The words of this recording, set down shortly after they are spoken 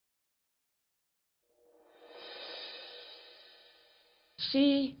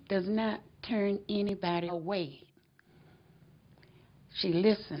She does not turn anybody away. She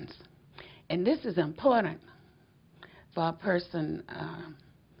listens. And this is important for a person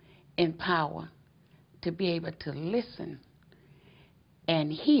in power to be able to listen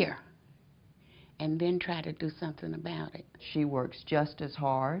and hear and then try to do something about it. She works just as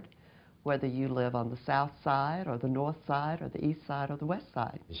hard whether you live on the south side or the north side or the east side or the west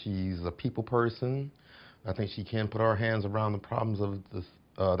side. She's a people person. I think she can put our hands around the problems of this,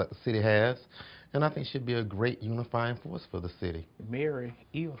 that the city has, and I think she'd be a great unifying force for the city. Mary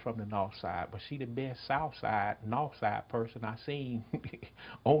is from the north side, but she the best south side, north side person I seen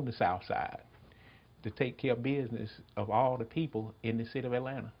on the south side to take care of business of all the people in the city of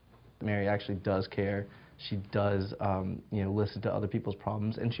Atlanta. Mary actually does care. She does, listen to other people's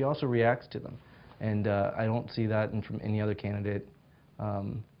problems, and she also reacts to them. And I don't see that from any other candidate,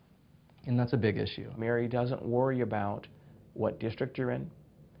 and that's a big issue. Mary doesn't worry about what district you're in.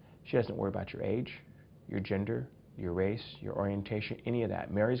 She doesn't worry about your age, your gender, your race, your orientation, any of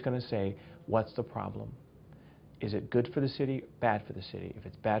that. Mary's going to say, what's the problem? Is it good for the city, bad for the city? If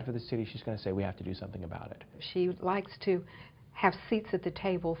it's bad for the city, she's going to say, we have to do something about it. She likes to have seats at the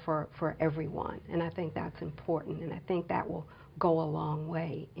table for everyone, and I think that's important, and I think that will go a long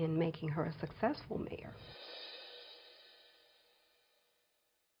way in making her a successful mayor.